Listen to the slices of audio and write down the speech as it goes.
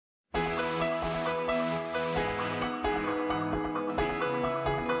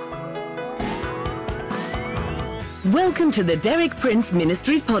Welcome to the Derek Prince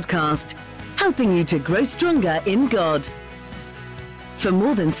Ministries podcast, helping you to grow stronger in God. For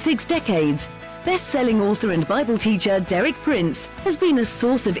more than 6 decades, best-selling author and Bible teacher Derek Prince has been a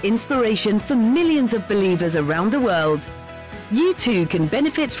source of inspiration for millions of believers around the world. You too can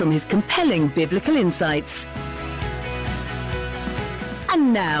benefit from his compelling biblical insights.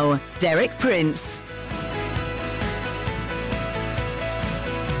 And now, Derek Prince.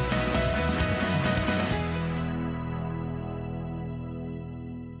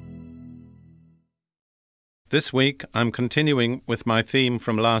 This week, I'm continuing with my theme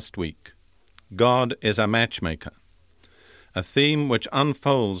from last week, God is a Matchmaker, a theme which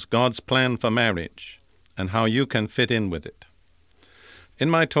unfolds God's plan for marriage and how you can fit in with it. In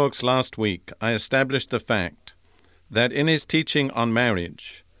my talks last week, I established the fact that in his teaching on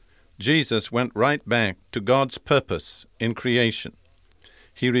marriage, Jesus went right back to God's purpose in creation.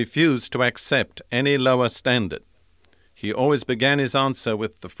 He refused to accept any lower standard. He always began his answer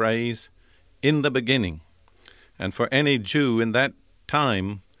with the phrase, "In the beginning." And for any Jew in that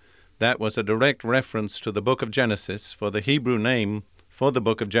time, that was a direct reference to the book of Genesis, for the Hebrew name for the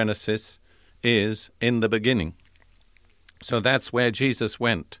book of Genesis is "in the beginning." So that's where Jesus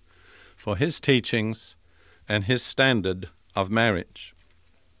went for his teachings and his standard of marriage.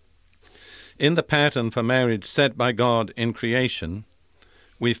 In the pattern for marriage set by God in creation,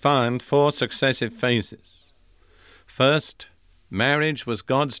 we find 4 successive phases. First, marriage was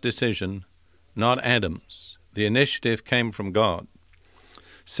God's decision, not Adam's. The initiative came from God.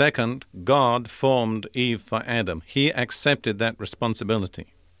 Second, God formed Eve for Adam. He accepted that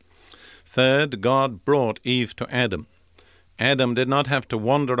responsibility. Third, God brought Eve to Adam. Adam did not have to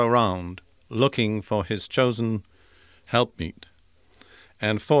wander around looking for his chosen helpmeet.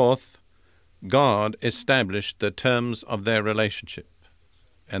 And fourth, God established the terms of their relationship.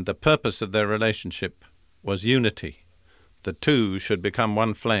 And the purpose of their relationship was unity. The two should become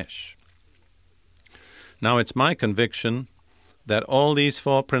one flesh. Now, it's my conviction that all these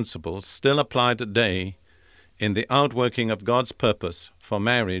 4 principles still apply today in the outworking of God's purpose for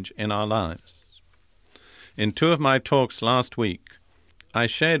marriage in our lives. In 2 of my talks last week, I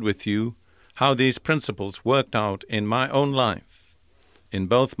shared with you how these principles worked out in my own life, in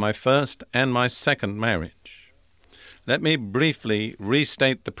both my first and my second marriage. Let me briefly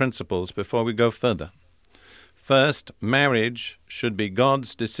restate the principles before we go further. First, marriage should be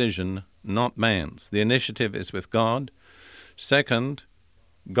God's decision, not man's. The initiative is with God. Second,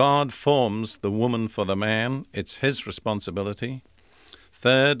 God forms the woman for the man. It's his responsibility.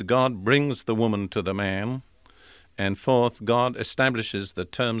 Third, God brings the woman to the man. And fourth, God establishes the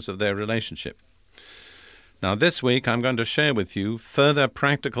terms of their relationship. Now, this week, I'm going to share with you further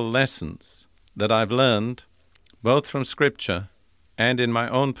practical lessons that I've learned both from Scripture and in my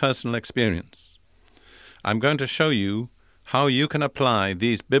own personal experience. I'm going to show you how you can apply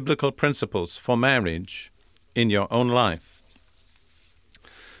these biblical principles for marriage in your own life.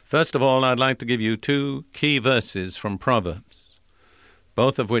 First of all, I'd like to give you 2 key verses from Proverbs,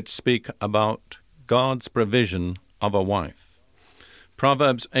 both of which speak about God's provision of a wife.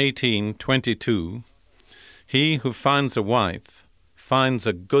 Proverbs 18:22, "He who finds a wife finds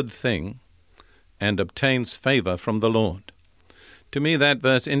a good thing and obtains favor from the Lord." To me, that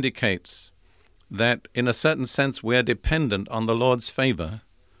verse indicates that in a certain sense we are dependent on the Lord's favor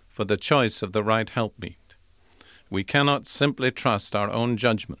for the choice of the right helpmeet. We cannot simply trust our own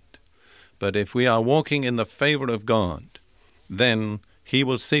judgment, but if we are walking in the favor of God, then he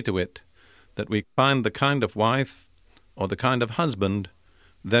will see to it that we find the kind of wife or the kind of husband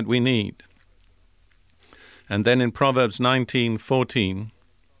that we need. And then in Proverbs 19:14,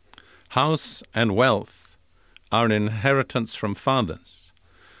 "House and wealth are an inheritance from fathers,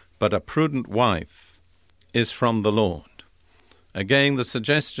 but a prudent wife is from the Lord." Again, the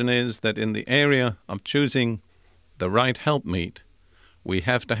suggestion is that in the area of choosing the right helpmeet, we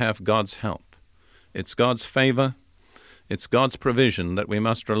have to have God's help. It's God's favor, it's God's provision that we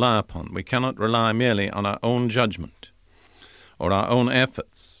must rely upon. We cannot rely merely on our own judgment or our own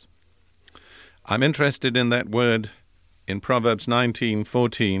efforts. I'm interested in that word in Proverbs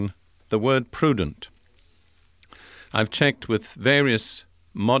 19:14, the word prudent. I've checked with various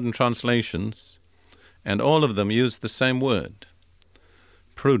modern translations, and all of them use the same word,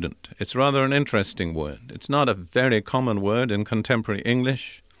 prudent. It's rather an interesting word. It's not a very common word in contemporary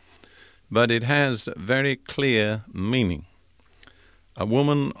English, but it has very clear meaning. A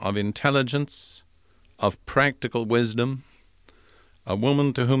woman of intelligence, of practical wisdom, a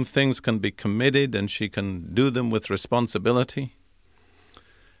woman to whom things can be committed and she can do them with responsibility.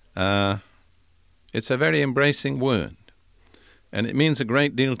 It's a very embracing word. And it means a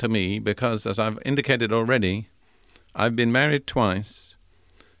great deal to me because, as I've indicated already, I've been married twice,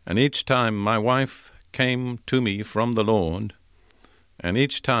 and each time my wife came to me from the Lord, and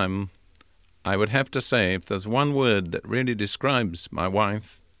each time I would have to say, if there's one word that really describes my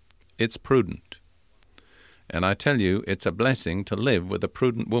wife, it's prudent. And I tell you, it's a blessing to live with a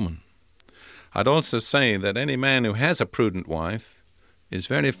prudent woman. I'd also say that any man who has a prudent wife is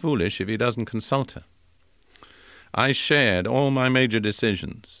very foolish if he doesn't consult her. I shared all my major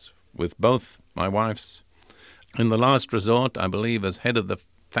decisions with both my wives. In the last resort, I believe as head of the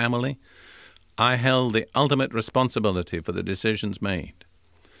family, I held the ultimate responsibility for the decisions made.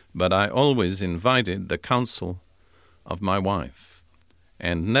 But I always invited the counsel of my wife.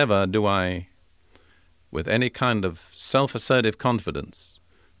 And never do I, with any kind of self-assertive confidence,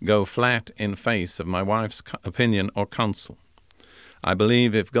 go flat in face of my wife's opinion or counsel. I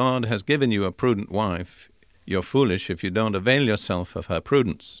believe if God has given you a prudent wife, you're foolish if you don't avail yourself of her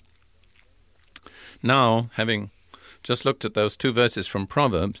prudence. Now, having just looked at those 2 verses from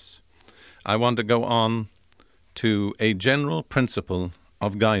Proverbs, I want to go on to a general principle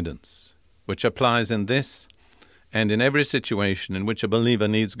of guidance, which applies in this and in every situation in which a believer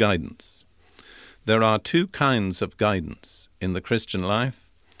needs guidance. There are 2 kinds of guidance in the Christian life: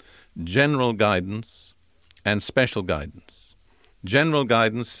 general guidance and special guidance. General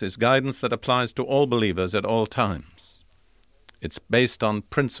guidance is guidance that applies to all believers at all times. It's based on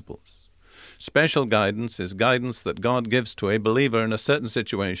principles. Special guidance is guidance that God gives to a believer in a certain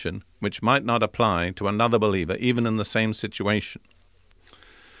situation which might not apply to another believer, even in the same situation.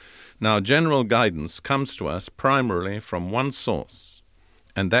 Now, general guidance comes to us primarily from one source,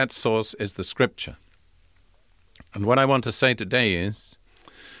 and that source is the Scripture. And what I want to say today is,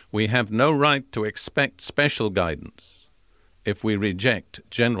 we have no right to expect special guidance if we reject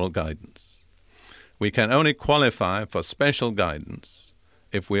general guidance. We can only qualify for special guidance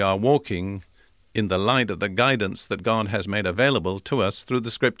if we are walking in the light of the guidance that God has made available to us through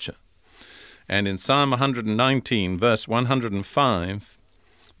the Scripture. And in Psalm 119, verse 105,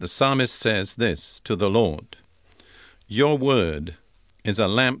 the psalmist says this to the Lord: "Your word is a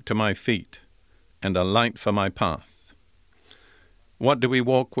lamp to my feet and a light for my path." What do we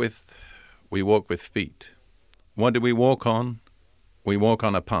walk with? We walk with feet. What do we walk on? We walk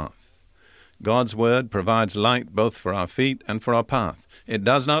on a path. God's word provides light both for our feet and for our path. It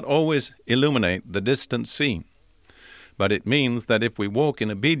does not always illuminate the distant scene, but it means that if we walk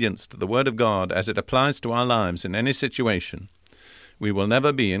in obedience to the word of God as it applies to our lives in any situation, we will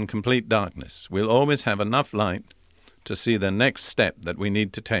never be in complete darkness. We'll always have enough light to see the next step that we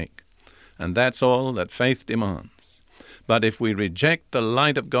need to take. And that's all that faith demands. But if we reject the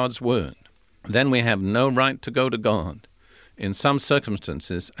light of God's word, then we have no right to go to God in some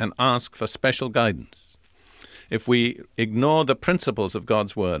circumstances and ask for special guidance. If we ignore the principles of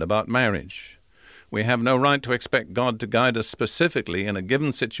God's word about marriage, we have no right to expect God to guide us specifically in a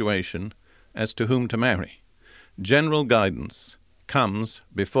given situation as to whom to marry. General guidance comes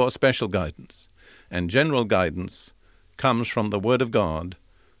before special guidance, and general guidance comes from the Word of God,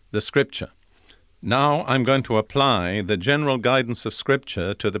 the Scripture. Now I'm going to apply the general guidance of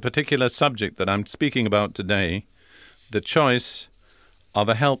Scripture to the particular subject that I'm speaking about today, the choice of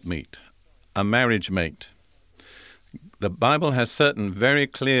a helpmeet, a marriage mate. The Bible has certain very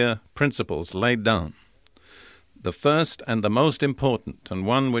clear principles laid down. The first and the most important, and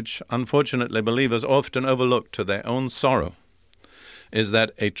one which unfortunately believers often overlook to their own sorrow, is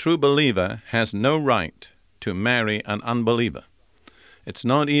that a true believer has no right to marry an unbeliever. It's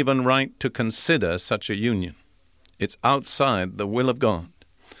not even right to consider such a union. It's outside the will of God.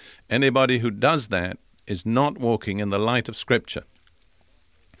 Anybody who does that is not walking in the light of Scripture.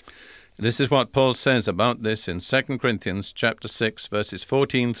 This is what Paul says about this in 2 Corinthians chapter 6, verses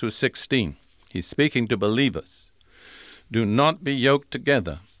 14 through 16. He's speaking to believers. Do not be yoked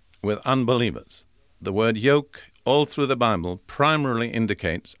together with unbelievers. The word yoke all through the Bible primarily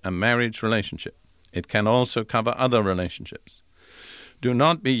indicates a marriage relationship. It can also cover other relationships. Do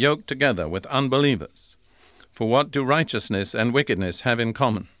not be yoked together with unbelievers. For what do righteousness and wickedness have in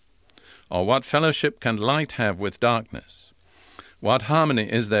common? Or what fellowship can light have with darkness? What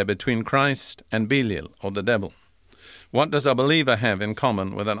harmony is there between Christ and Belial, or the devil? What does a believer have in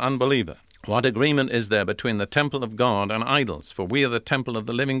common with an unbeliever? What agreement is there between the temple of God and idols? For we are the temple of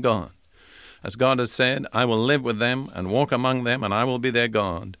the living God. As God has said, I will live with them and walk among them, and I will be their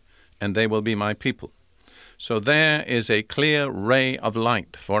God, and they will be my people. So there is a clear ray of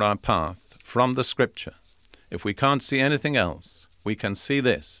light for our path from the Scripture. If we can't see anything else, we can see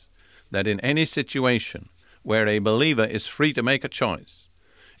this, that in any situation where a believer is free to make a choice,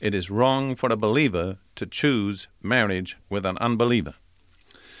 it is wrong for a believer to choose marriage with an unbeliever.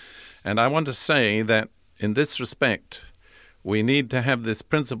 And I want to say that In this respect, we need to have this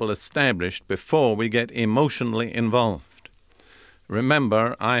principle established before we get emotionally involved.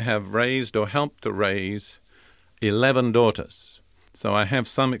 Remember, I have raised or helped to raise 11 daughters, so I have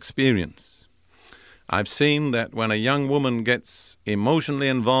some experience. I've seen that when a young woman gets emotionally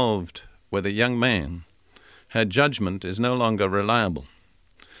involved with a young man, her judgment is no longer reliable,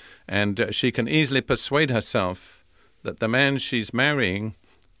 and she can easily persuade herself that the man she's marrying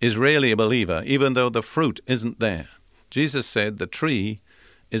is really a believer, even though the fruit isn't there. Jesus said the tree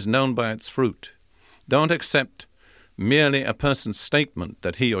is known by its fruit. Don't accept merely a person's statement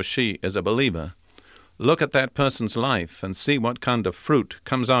that he or she is a believer. Look at that person's life and see what kind of fruit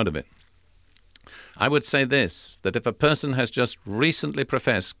comes out of it. I would say this, that if a person has just recently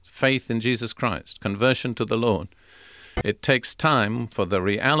professed faith in Jesus Christ, conversion to the Lord, it takes time for the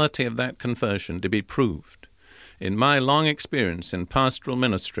reality of that conversion to be proved. In my long experience in pastoral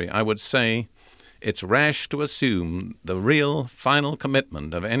ministry, I would say it's rash to assume the real final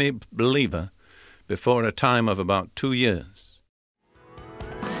commitment of any believer before a time of about 2 years.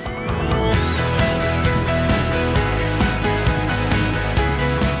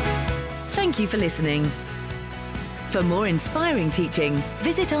 Thank you for listening. For more inspiring teaching,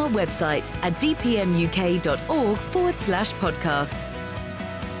 visit our website at dpmuk.org/podcast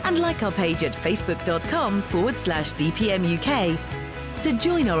and like our page at facebook.com/dpmuk to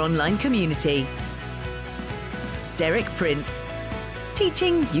join our online community. Derek Prince,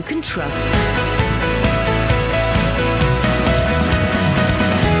 teaching you can trust.